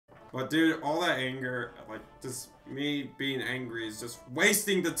But dude, all that anger, like, just me being angry is just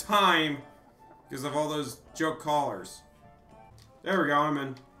wasting the time because of all those joke callers. There we go, I'm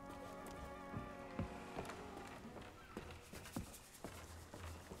in.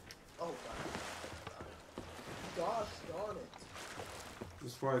 Oh, gosh darn it.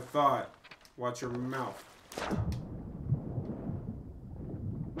 That's what I thought. Watch your mouth.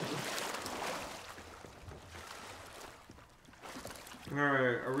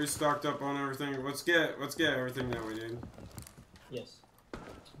 Alright, are we stocked up on everything? Let's get everything that we need. Yes.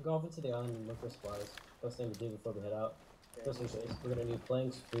 Go over to the island and look for supplies. First thing to do before we head out. First things first, we're gonna need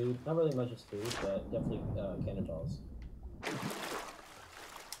planks, food. Not really much as food, but definitely cannonballs.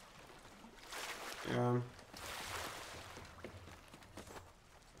 Yeah.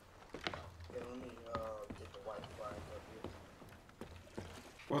 Let me get the white flag up here.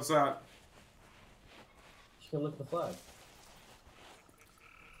 What's that? Just go look at the flag.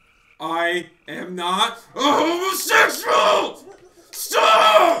 I am not a homosexual!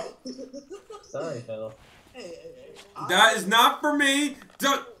 Stop! Sorry, fellow. Hey. That is not for me.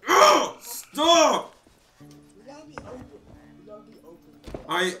 Stop! We gotta be open. We gotta be open.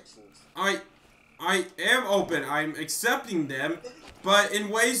 I am open. I'm accepting them, but in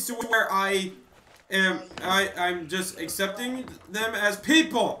ways to where I'm just accepting them as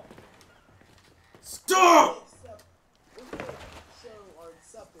people. Stop! We're gonna show our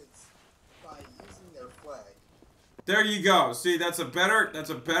acceptance by using their flag. There you go. See, that's a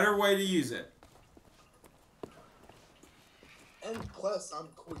better way to use it. And plus, I'm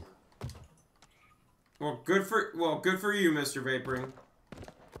queer. Well, good for you, Mr. Vaporing.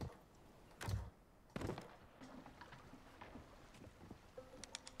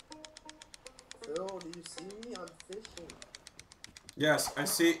 Phil, do you see me? I'm fishing. Yes, I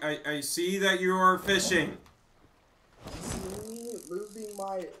see that you are fishing. You see me moving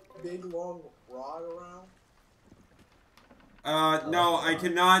my big long rod around? No, I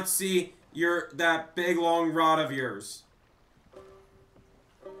cannot see that big long rod of yours.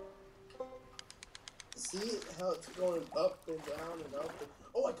 See how it's going up and down and up and...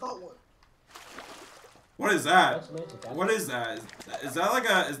 Oh, I caught one! What is that? What is that? Is that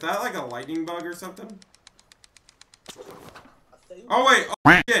like a lightning bug or something? Oh wait!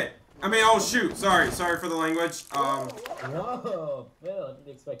 Oh shit! I mean, oh shoot! Sorry for the language. Whoa, Phil! I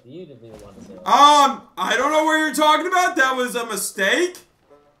didn't expect you to be the one to say that. I don't know what you're talking about. That was a mistake.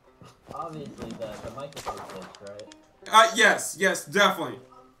 Obviously, the microphone glitch, right? Yes, definitely.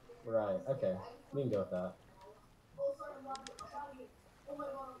 Right. Okay. We can go with that.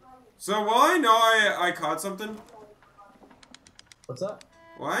 So, will I know I caught something? What's that?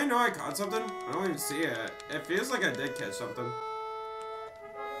 Will I know I caught something? I don't even see it. It feels like I did catch something.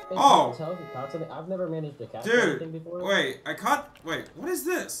 Hey, Oh! Tell if you caught something. I've never managed to catch Dude, anything before. wait, what is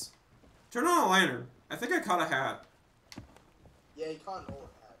this? Turn on a lantern. I think I caught a hat. Yeah, you caught an old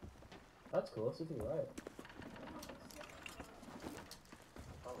hat. That's cool. So you're right.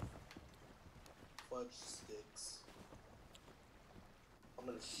 Oh. Fudge sticks. I'm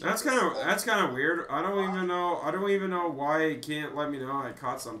gonna That's kind of weird. I don't even know why it can't let me know I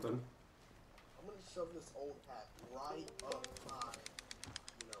caught something. I'm gonna shove this old hat right up high.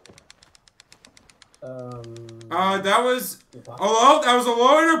 You know what? That was a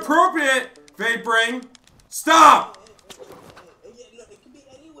little inappropriate, Vaporing. Stop! It can be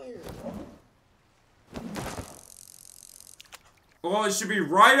anywhere. Well, it should be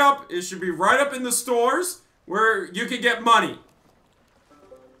right up in the stores where you can get money.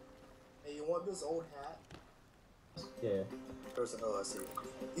 Hey, you want this old hat? Yeah. Oh, I see.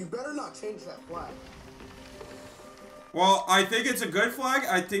 You better not change that flag. Well, I think it's a good flag.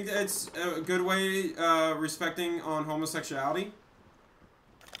 I think it's a good way respecting on homosexuality.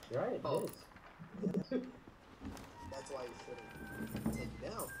 You're right. It is. That's why you shouldn't take it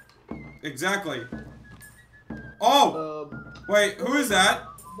down. Exactly. Oh! Wait, who is that?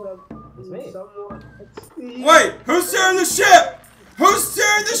 It's me. Wait, who's steering the ship? Who's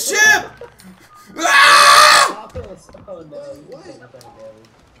steering the ship? Ah! Oh no.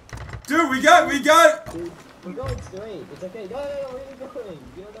 Dude, we got. Dude, we're going straight. It's okay. No, where are you going?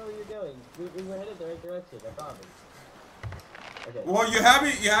 You don't know where you're going. We were headed the right direction. I promise. Okay. Well, you had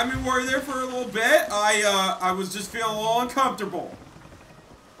me worried there for a little bit. I was just feeling a little uncomfortable.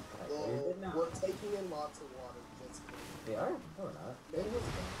 Well, we're taking in lots of water. We are? No, we're not. Maybe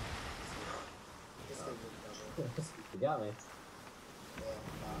You got me.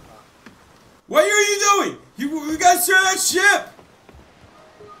 What are you doing? You guys steer that ship.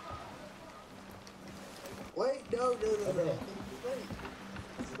 Wait, no.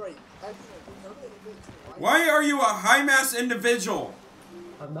 It's great. Why are you a high mass individual?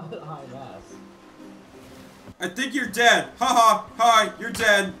 I'm not a high mass. I think you're dead. Haha. Hi, you're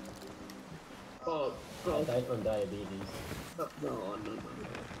dead. Oh, I died from diabetes. no.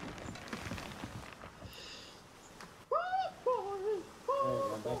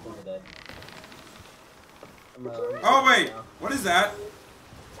 Alright, I'm back from the dead. Oh wait, what is that?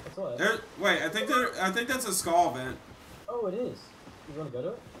 That's what? Wait, I think that's a skull vent. Oh, it is. You wanna go to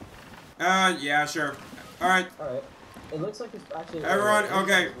it? Yeah, sure. Alright. Alright. It looks like it's actually. Everyone, it looks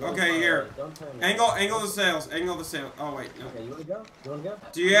okay, like it's really okay, far here. away. Don't turn. Angle the sails. Angle the sail. Oh wait, no. Okay, you wanna go? You wanna go?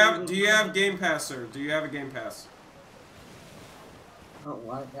 Do you have Game Pass, sir? Do you have a Game Pass? Oh,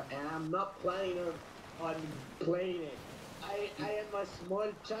 what? And I'm not playing on playing it. I am a small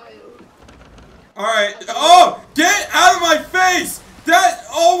child. Alright. Oh! Get out of my face! That.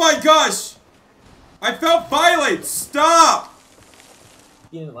 Oh my gosh! I felt violent! Stop!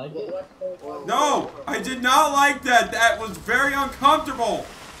 You didn't like it? No! I did not like that! That was very uncomfortable!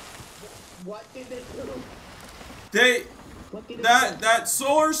 What did they do? They. What did they That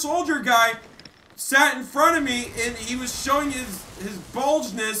solar soldier guy sat in front of me and he was showing his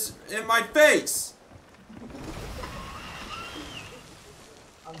bulgeness in my face.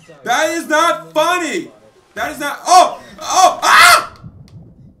 I'm sorry. That is not funny! That is not. Oh! Oh! Ah!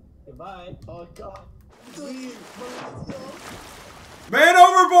 Goodbye. Oh God. Please, Man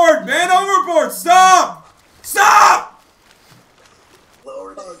overboard! Man overboard! Stop! Stop!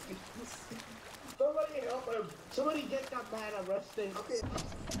 Lord. Somebody help him. Somebody get that man arrested. Okay.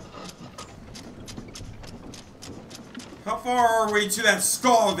 How far are we to that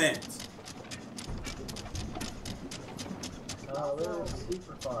skull event? We're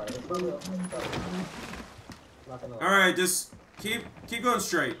super far. It's probably not gonna lie. Alright, just keep going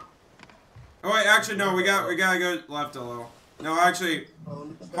straight. Oh wait, actually no, we gotta go left a little. No, actually,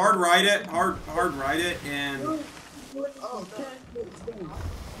 hard right it, and. Oh,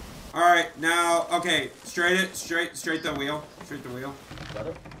 Alright, now, okay, straight the wheel. Straight the wheel. Got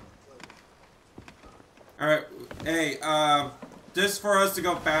it? Alright, hey, just for us to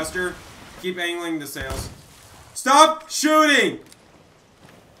go faster, keep angling the sails. Stop shooting!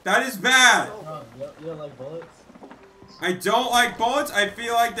 That is bad! Oh, you don't like bullets? I don't like bullets. I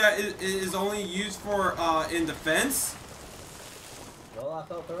feel like that is only used for, in defense. Well, I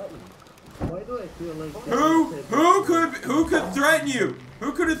felt threatened. why do I feel like Who could threaten you?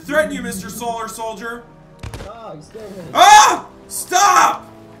 Who could have threatened you, Mr. Solar Soldier? Ah, you scared me. Ah! Stop!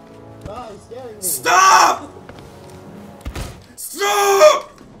 Ah, you scaring me. Stop!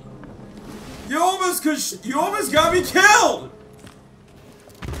 Stop! You almost got me killed!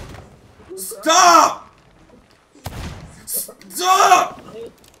 Stop! Stop!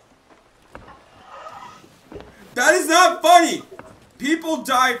 That is not funny! People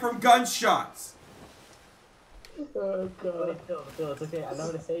die from gunshots. Oh God. Phil, it's okay. I know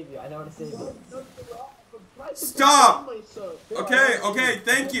how to save you. I know how to save you. Stop! Okay,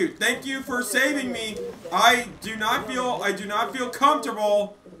 thank you. Thank you for saving me. I do not feel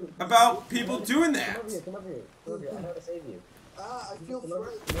comfortable about people doing that. Come over here. Come over here. I know how to save you. I feel Come over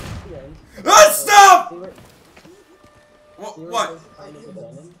frightened. to the end. Ah, stop! See where What? it says climb into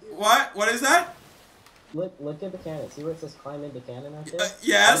cannon? What is that? Look at the cannon. See where it says climb into cannon right there?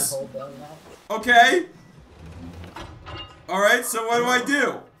 Yes. Hold down that. Okay. Alright, so what do I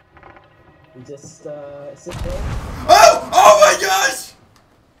do? You just sit there. Oh! Oh my gosh!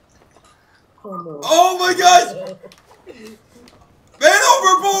 Oh no. Oh my gosh! Man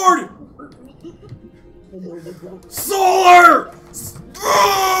overboard! Solar!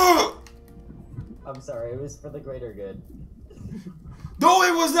 Ugh! I'm sorry. It was for the greater good. No,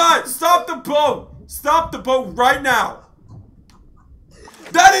 it was not! Stop the boat! Stop the boat right now!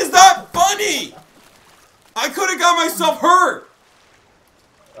 That is not funny! I could have got myself hurt!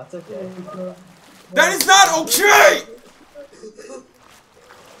 That's okay. That is not okay!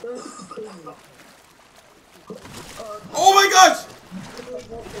 Oh my gosh!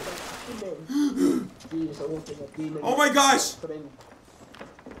 Oh my gosh!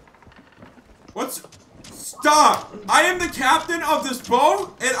 What's... Stop! I am the captain of this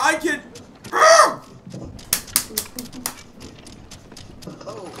boat, and I can... Ugh!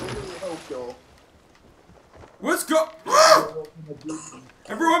 Let's go! Ugh!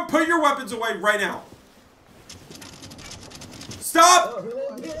 Everyone put your weapons away right now! Stop! Oh,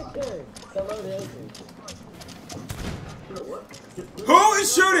 who did it? Hello, the answer. Who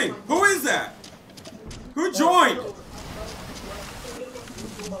is shooting? Who is that? Who joined?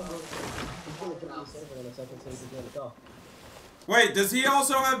 Wait, does he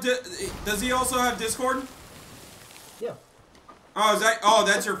also have Discord? Yeah. Oh, is that? Oh,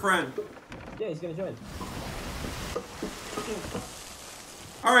 that's your friend. Yeah, he's gonna join.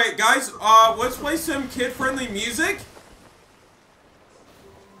 Alright, guys, let's play some kid-friendly music.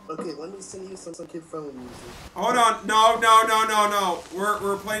 Okay, let me send you some kid-friendly music. Hold on. No.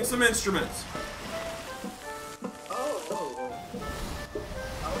 We're playing some instruments. Oh.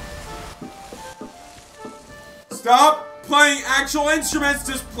 Stop playing actual instruments.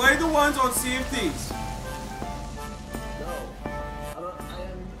 Just play the ones on Sea of Thieves. No. I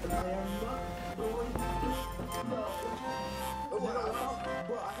am not going to. No. Well,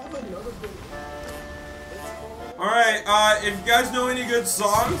 I have another thing. Alright, if you guys know any good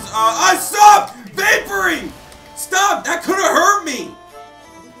songs, stop vaporing! Stop! That could have hurt me!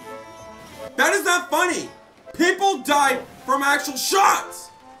 That is not funny! People die from actual shots!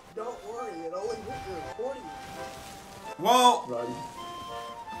 Don't worry, it only hit your recording. Well, Run.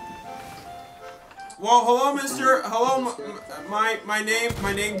 hello, mister. Hello, my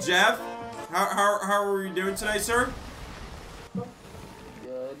name Jeff. How are you doing today, sir?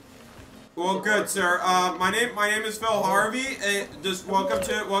 Good. Well, good, sir. My name is Phil Harvey. Just welcome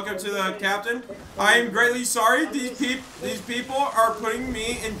to the captain. I am greatly sorry. These people are putting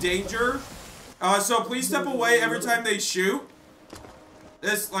me in danger. So please step away every time they shoot.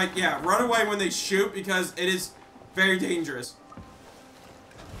 Run away when they shoot because it is very dangerous.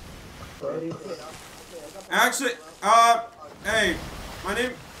 Actually, hey, my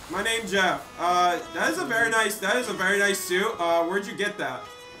name Jeff. That is a very nice suit. Where'd you get that?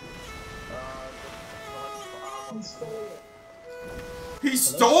 He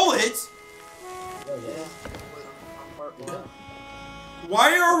stole it?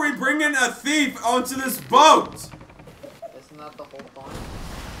 Why are we bringing a thief onto this boat? Isn't that the whole point?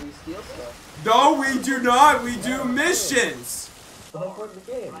 We steal stuff. No, we do not. We do missions.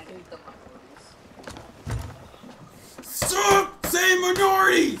 Stop saying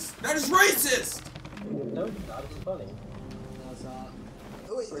minorities! That is racist! No, it's not. It's funny. That's not.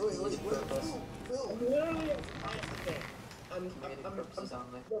 Wait. Phil. Literally, I'm purposes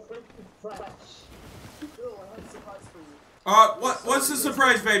only. fresh. Phil, I have a surprise for you. What's the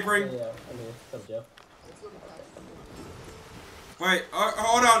surprise, Vaporing? Yeah, I mean, what's up, Jeff? Wait,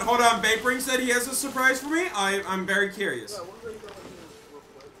 hold on. Vaporing said he has a surprise for me? I'm very curious. Yeah, we're gonna go in here real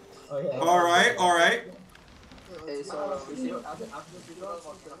quick. Oh, yeah. Alright. Okay, so we see after this video, I'll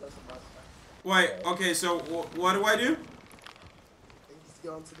play some basketball. Wait, okay, so what do I do? Just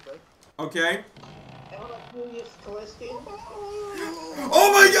go onto the bed. Okay. Oh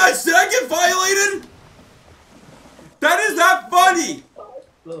Oh my gosh, did I get violated? That is not funny! A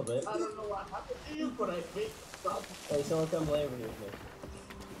little bit. I don't know what happened to you, but I think stop. Hey, someone come play over here with me.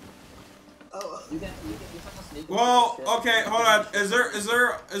 Oh, You can sneak. Well, okay, hold on. Is there,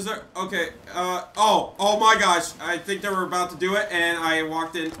 okay, oh my gosh. I think they were about to do it, and I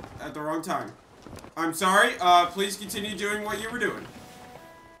walked in at the wrong time. I'm sorry, please continue doing what you were doing.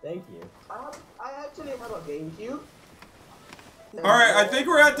 Thank you. I actually have a GameCube. Alright, I think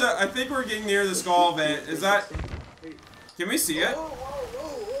we're getting near the skull event. Is that, can we see it? Whoa.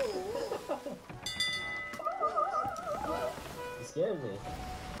 You scared me.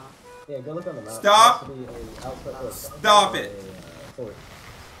 Yeah, go look on the map. Stop. There has to be a output or Stop it. Fort.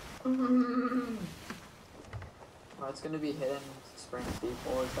 Well, it's gonna be hidden spring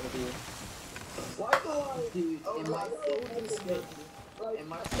people. It's gonna be. Why do I? Dude, Oh, in my in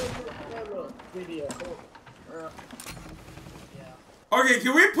my video. yeah. Okay,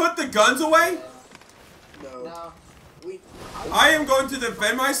 can we put the guns away? No. I am going to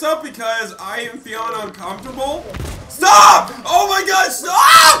defend myself because I am feeling uncomfortable. Stop! Oh my god,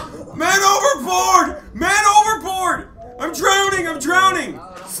 stop! Man overboard! Man overboard! I'm drowning!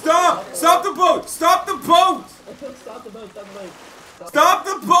 Stop! Stop the boat! Stop the boat! Stop the boat, Stop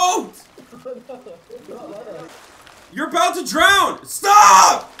the boat! You're about to drown!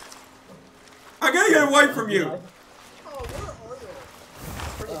 Stop! I gotta get away from you.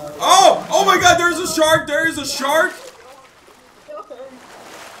 Oh my god, there's a shark! There is a shark!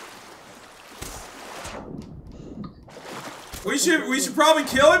 We should probably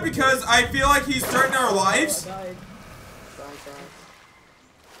kill it because I feel like he's threatening our lives.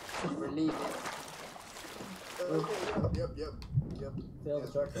 We're leaving. Yep.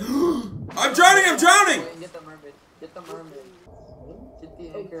 I'm drowning! Get the mermaid. Get the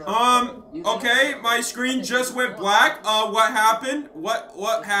anchor. Okay, my screen just went black. What happened?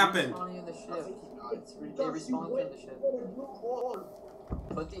 What happened? Respawning in the ship. They respawned in the ship.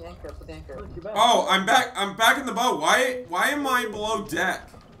 Put the anchor. Oh, I'm back in the boat. Why am I below deck?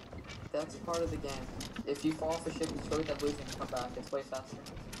 That's part of the game. If you fall off the ship, you choke that losing to come back. It's way faster.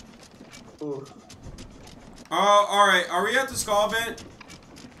 Ooh. Oh, alright. Are we at the skull event?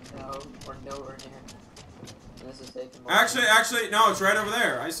 No, we're nowhere near. And this is taking more Actually, no, it's right over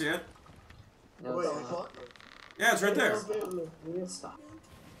there. I see it. No, Wait, it's not. fuck? Yeah, it's right there. We need to stop.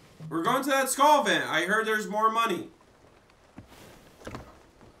 We're going to that skull vent. I heard there's more money.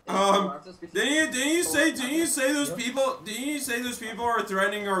 Didn't you say those people are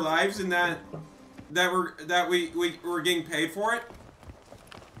threatening our lives and that we were getting paid for it?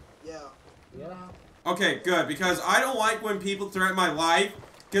 Yeah. Yeah. Okay, good, because I don't like when people threaten my life,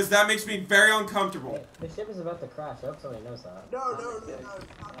 because that makes me very uncomfortable. Hey, the ship is about to crash. I hope somebody knows that. No.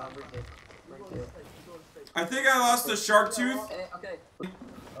 I think I lost a shark tooth. Hey, okay.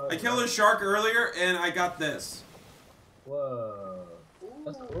 Oh, I killed a shark earlier, and I got this. Whoa.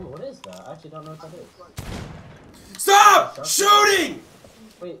 That's cool. What is that? I actually don't know what that is. Stop shooting!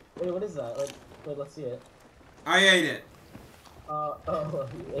 Wait, what is that? Wait, let's see it. I ate it. Oh,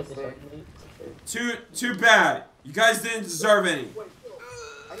 it's a shark meat. Too bad. You guys didn't deserve any.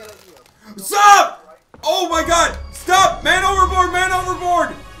 I got an idea. Stop! Oh my god! Stop! Man overboard! Man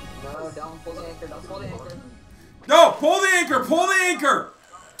overboard! No, don't pull the anchor. Don't pull the anchor. No! Pull the anchor! Pull the anchor!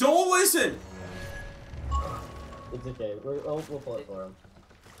 Don't listen! It's okay. We'll pull it for him.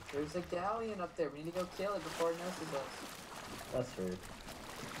 There's a galleon up there. We need to go kill it before it notices us. That's true.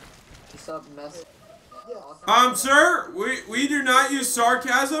 Just up mess. Sir, we do not use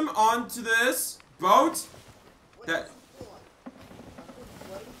sarcasm onto this boat. That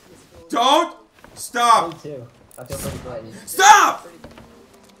don't stop. Me too. I feel pretty threatened. Stop! I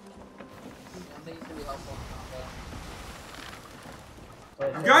think it's gonna be helpful.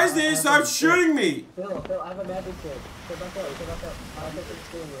 Wait, You guys need to stop shooting me. Phil, I have a magic trick. Get back up. I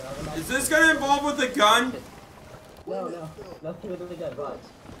have a magic Is this gonna involve with a gun? No. Nothing with the gun. Watch.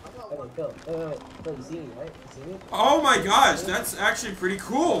 Okay, Phil. Wait. Phil, you see me, right? You see me? Oh my gosh, that's actually pretty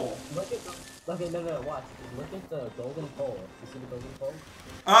cool. Look at. Okay, no. Watch. Look at the golden pole. You see the golden pole?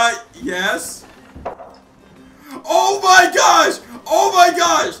 Yes. Oh my gosh! Oh my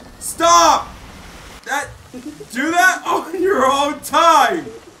gosh! Stop! Do that on your own time!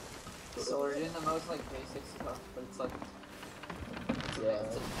 So we're doing the most like basic stuff, but it's like Yeah.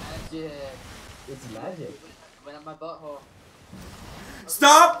 it's magic. It's magic. Went up my butthole.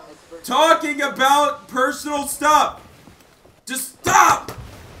 Stop talking about personal stuff! Just stop!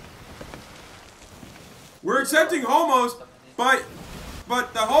 We're accepting homos, but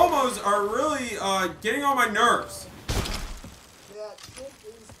the homos are really getting on my nerves. That ship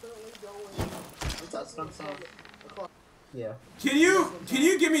is currently going. That's what I'm saying. Yeah. Can you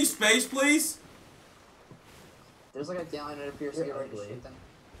give me space, please? There's like a galleon that appears to get ready to shoot them.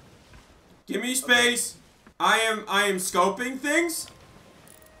 Give me space. I am scoping things.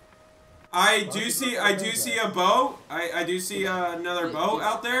 I do see a boat. I do see another boat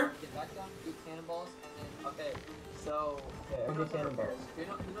out there. Get back down, get cannonballs, and then okay. So Yeah, I get cannonballs. who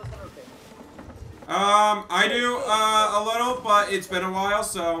knows how to repair? I do a little, but it's been a while,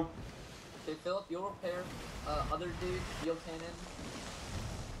 so. Okay, Philip, you'll repair. Other dude, you'll cannon.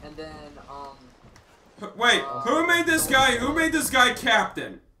 And then Wait, who made this guy? Who made this guy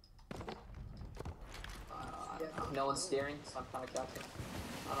captain? no one's steering, so I'm kind of captain.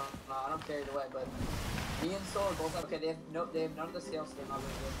 I don't care either way, but me and Solar both have. Okay, they have none of the scales, so they're not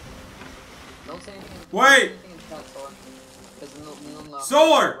really good. Don't say anything. Wait. Don't say anything in chat, Solar. 'Cause we'll know.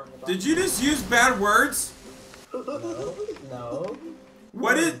 Solar, did you just use bad words? No.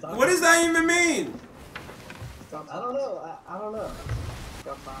 What does that even mean? I don't know. I don't know.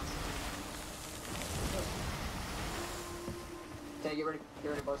 Go France. Okay, get ready,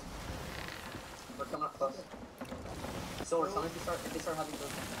 boys. We're coming up close. Solar, tell me if they start having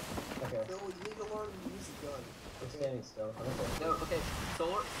those. Okay. Phil, you need to learn to use a gun. We're standing still. Okay. No, okay.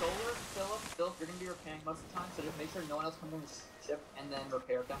 Solar, Philip, you're gonna be repairing most of the time, so just make sure no one else comes on the ship and then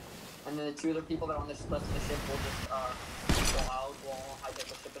repair, okay? And then the two other people that are on the rest of the ship will just go out, will hijack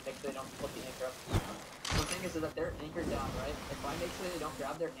the ship and make sure they don't put the anchor up. The thing is that they're anchored down, right? If I make sure they don't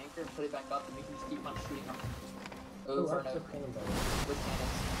grab their anchor and put it back up, then we can just keep on shooting them over and over with cannons.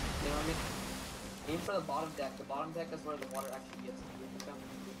 You know what I mean? Aim for the bottom deck. The bottom deck is where the water actually gets. Okay?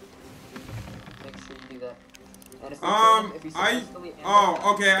 Make sure you do that. And if we successfully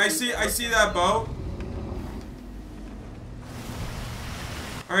okay, I see that boat.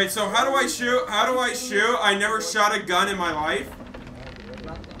 Alright, so how do I shoot? I never shot a gun in my life.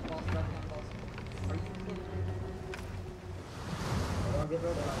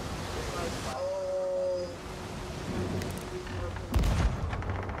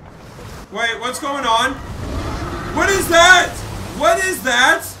 Wait, what's going on? What is that? What is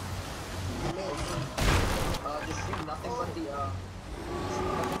that? Just shoot nothing but the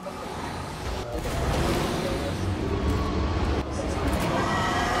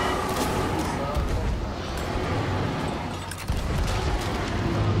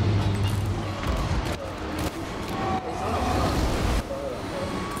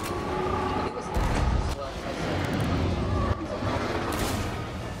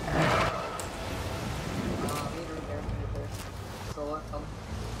Tell me.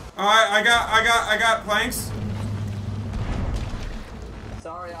 Alright, I got planks.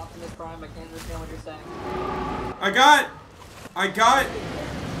 Sorry, Optimus Prime, I can't understand what you're saying. I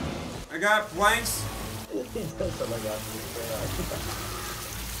got planks.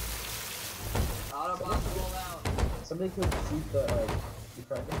 Autobots roll out. Somebody could shoot the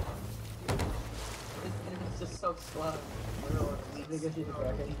Kraken. It's just so slow. Somebody could shoot the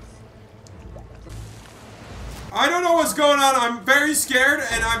Kraken. I don't know what's going on. I'm very scared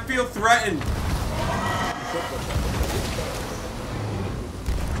and I feel threatened.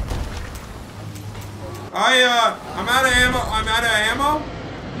 I'm out of ammo. I'm out of ammo.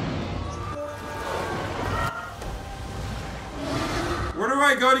 Where do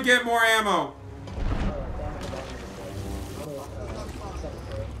I go to get more ammo?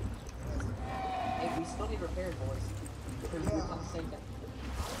 Hey, we still need repairs, boys. Because we're on the same thing.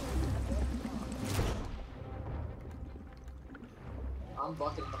 I'm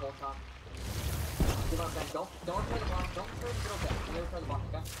bucketing the whole time. You know what I'm saying? Don't repair the bomb. Don't repair the middle deck. Only repair the bomb,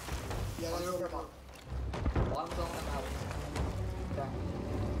 okay? Yeah, Only repair bomb. Bottom zone and out. Okay.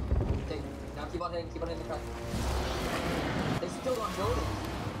 Okay. Now keep on hitting the crack. They still don't go to.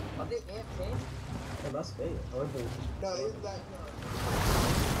 Are they AFK? It must be. Or they... No, it's that.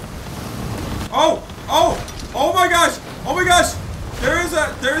 Oh my gosh! Oh my gosh! There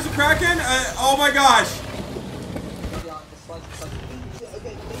is a Kraken. Oh my gosh! Yeah, just slice.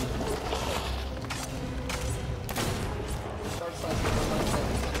 Okay, Start slicing.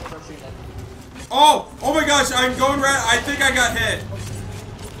 Start shooting it. Oh my gosh! I'm going red. I think I got hit.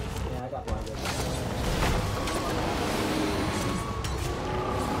 Yeah, I got blinded.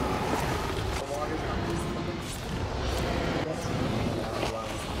 The water's coming.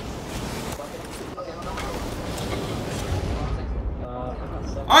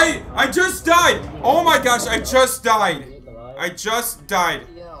 I just died! Oh my gosh, I just died. I just died.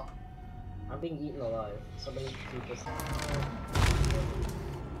 Yeah. I'm being eaten alive. Somebody keep this.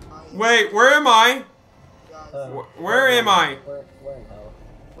 Wait, where am I? Where am I? We're in hell.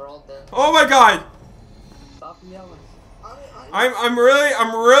 We're all dead. Oh my god! Stop yelling. I'm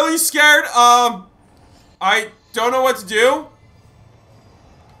really scared. I don't know what to do.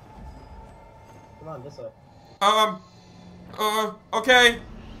 Come on, this way. Okay.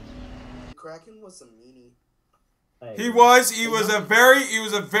 Kraken was a meanie. Hey, He was a very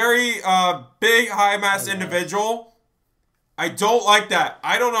big high mass individual. I don't like that.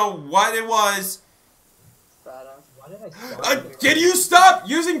 I don't know what it was. Badass. Why did I stop? Can you stop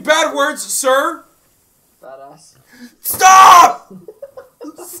using bad words, sir? Badass. Stop!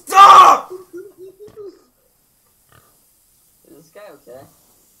 Stop! Is this guy okay?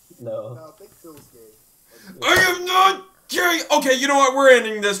 No. No, Big Phil's gay. I am not kidding. Okay, you know what? We're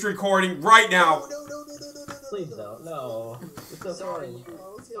ending this recording right now. No. Please don't. No. It's so Sorry, funny.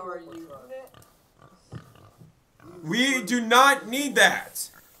 sorry, you. We do not need that.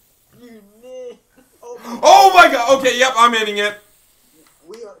 You need. Oh my god. Okay, yep, I'm ending it.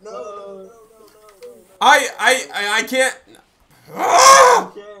 We are no. I can't.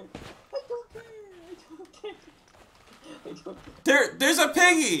 Ah! There's a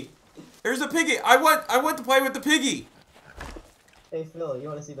piggy. There's a piggy. I want to play with the piggy. Hey Phil, you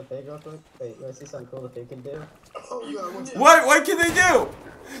want to see the pig real quick? Wait, you want to see something cool the pig can do? Oh god, what's What can they do?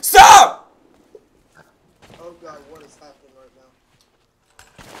 Stop! Oh god, what is happening right now?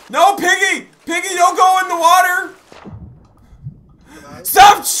 No, piggy! Piggy, don't go in the water! Nice.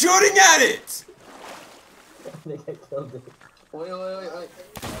 Stop shooting at it! I think I killed it. Wait.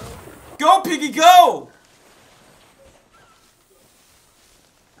 Go, piggy, go!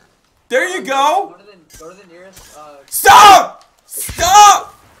 There you go! Go to the nearest, Stop!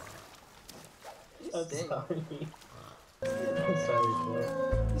 Stop! I'm thing. sorry. I'm sorry, Phil.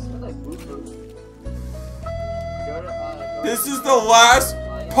 You smell like boo-boo. Go to, This is the last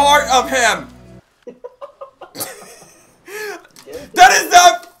part of him. That is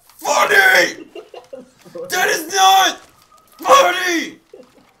not funny! That is not funny!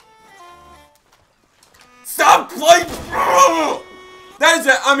 Stop playing! That is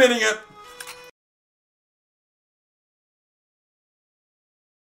it. I'm ending it.